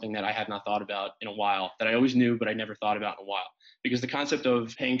 And that's something that I have not thought about in a while, that I always knew, but I never thought about in a while. Because the concept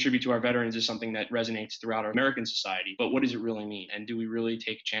of paying tribute to our veterans is something that resonates throughout our American society. But what does it really mean? And do we really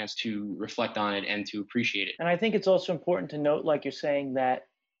take a chance to reflect on it and to appreciate it? And I think it's also important to note, like you're saying, that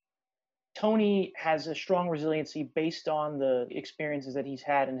Tony has a strong resiliency based on the experiences that he's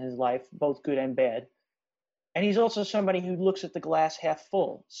had in his life, both good and bad. And he's also somebody who looks at the glass half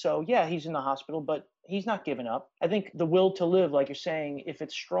full. So, yeah, he's in the hospital, but he's not giving up. I think the will to live, like you're saying, if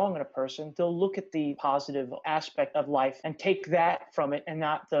it's strong in a person, they'll look at the positive aspect of life and take that from it and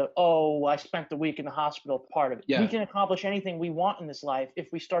not the, oh, I spent the week in the hospital part of it. Yeah. We can accomplish anything we want in this life if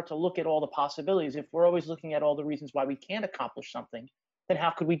we start to look at all the possibilities. If we're always looking at all the reasons why we can't accomplish something, then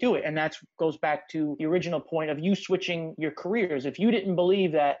how could we do it? And that goes back to the original point of you switching your careers. If you didn't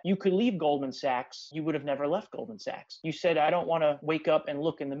believe that you could leave Goldman Sachs, you would have never left Goldman Sachs. You said, I don't want to wake up and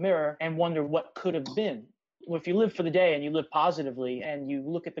look in the mirror and wonder what could have been. Well, if you live for the day and you live positively and you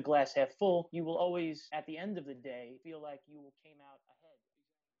look at the glass half full, you will always, at the end of the day, feel like you came out ahead.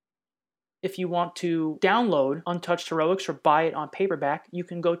 If you want to download Untouched Heroics or buy it on paperback, you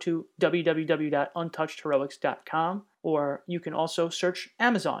can go to www.untouchedheroics.com, or you can also search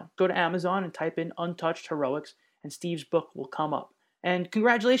Amazon. Go to Amazon and type in Untouched Heroics, and Steve's book will come up. And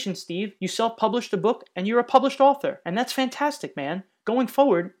congratulations, Steve. You self-published a book, and you're a published author. And that's fantastic, man. Going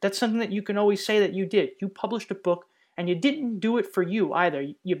forward, that's something that you can always say that you did. You published a book, and you didn't do it for you either.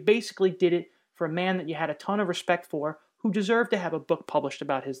 You basically did it for a man that you had a ton of respect for, who deserved to have a book published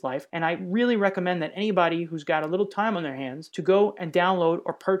about his life. And I really recommend that anybody who's got a little time on their hands to go and download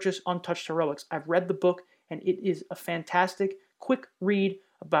or purchase Untouched Heroics. I've read the book, and it is a fantastic, quick read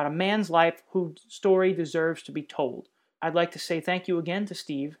about a man's life whose story deserves to be told. I'd like to say thank you again to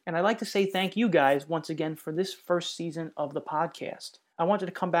Steve, and I'd like to say thank you guys once again for this first season of the podcast. I wanted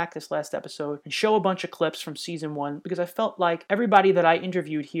to come back this last episode and show a bunch of clips from Season 1 because I felt like everybody that I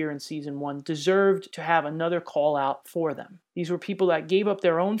interviewed here in Season 1 deserved to have another call out for them. These were people that gave up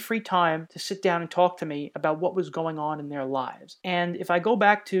their own free time to sit down and talk to me about what was going on in their lives. And if I go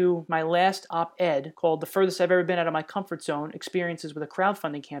back to my last op-ed called The Furthest I've Ever Been Out of My Comfort Zone, Experiences with a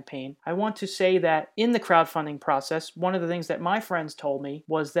Crowdfunding Campaign, I want to say that in the crowdfunding process, one of the things that my friends told me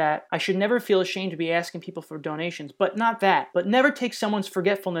was that I should never feel ashamed to be asking people for donations, but not that. But never take someone's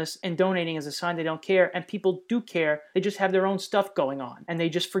forgetfulness and donating as a sign they don't care, and people do care. They just have their own stuff going on, and they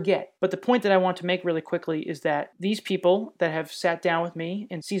just forget. But the point that I want to make really quickly is that these people that have sat down with me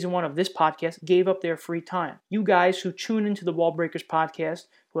in Season 1 of this podcast gave up their free time. You guys who tune into the Wall Breakers podcast,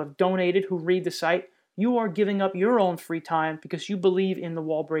 who have donated, who read the site, you are giving up your own free time because you believe in the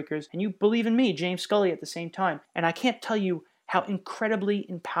Wall Breakers and you believe in me, James Scully, at the same time. And I can't tell you how incredibly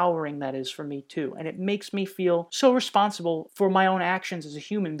empowering that is for me too. And it makes me feel so responsible for my own actions as a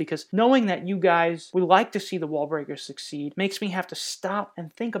human, because knowing that you guys would like to see the Wall Breakers succeed makes me have to stop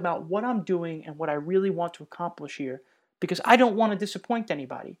and think about what I'm doing and what I really want to accomplish here, because I don't want to disappoint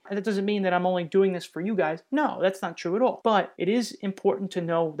anybody. And that doesn't mean that I'm only doing this for you guys. No, that's not true at all. But it is important to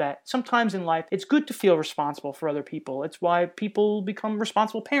know that sometimes in life, it's good to feel responsible for other people. It's why people become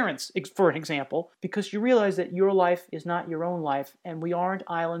responsible parents, for an example, because you realize that your life is not your own life, and we aren't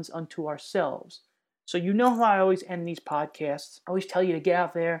islands unto ourselves. So you know how I always end these podcasts. I always tell you to get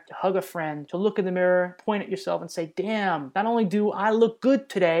out there, to hug a friend, to look in the mirror, point at yourself and say, damn, not only do I look good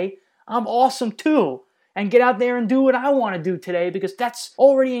today, I'm awesome too. And get out there and do what I want to do today, because that's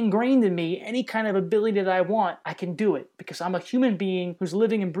already ingrained in me. Any kind of ability that I want, I can do it, because I'm a human being who's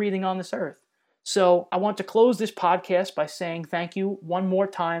living and breathing on this earth. So I want to close this podcast by saying thank you one more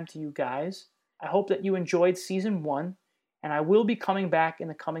time to you guys. I hope that you enjoyed Season 1, and I will be coming back in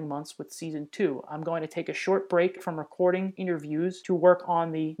the coming months with Season 2. I'm going to take a short break from recording interviews to work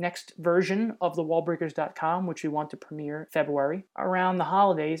on the next version of thewallbreakers.com, which we want to premiere February. Around the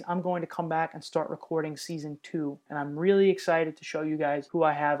holidays, I'm going to come back and start recording Season 2, and I'm really excited to show you guys who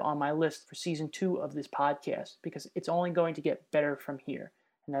I have on my list for Season 2 of this podcast, because it's only going to get better from here.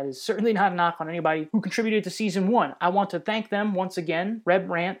 And that is certainly not a knock on anybody who contributed to Season 1. I want to thank them once again, Reb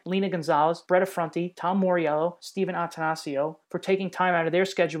Rant, Lena Gonzalez, Brett Affronti, Tom Moriello, Stephen Atanasio, for taking time out of their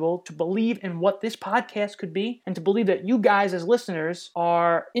schedule to believe in what this podcast could be, and to believe that you guys as listeners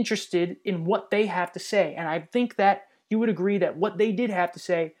are interested in what they have to say. And I think that you would agree that what they did have to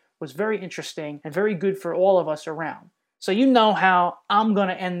say was very interesting and very good for all of us around. So you know how I'm going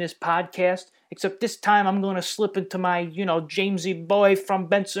to end this podcast, except this time I'm going to slip into my, Jamesy boy from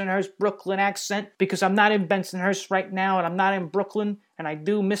Bensonhurst, Brooklyn accent, because I'm not in Bensonhurst right now, and I'm not in Brooklyn, and I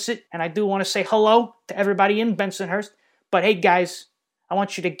do miss it, and I do want to say hello to everybody in Bensonhurst. But hey guys, I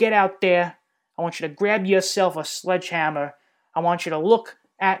want you to get out there. I want you to grab yourself a sledgehammer. I want you to look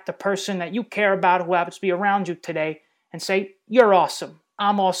at the person that you care about who happens to be around you today and say, you're awesome.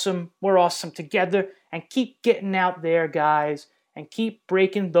 I'm awesome. We're awesome together. And keep getting out there, guys, and keep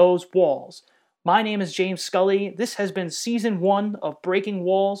breaking those walls. My name is James Scully. This has been Season 1 of Breaking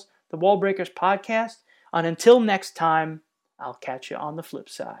Walls, the Wall Breakers podcast. And until next time, I'll catch you on the flip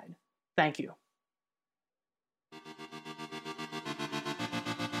side. Thank you.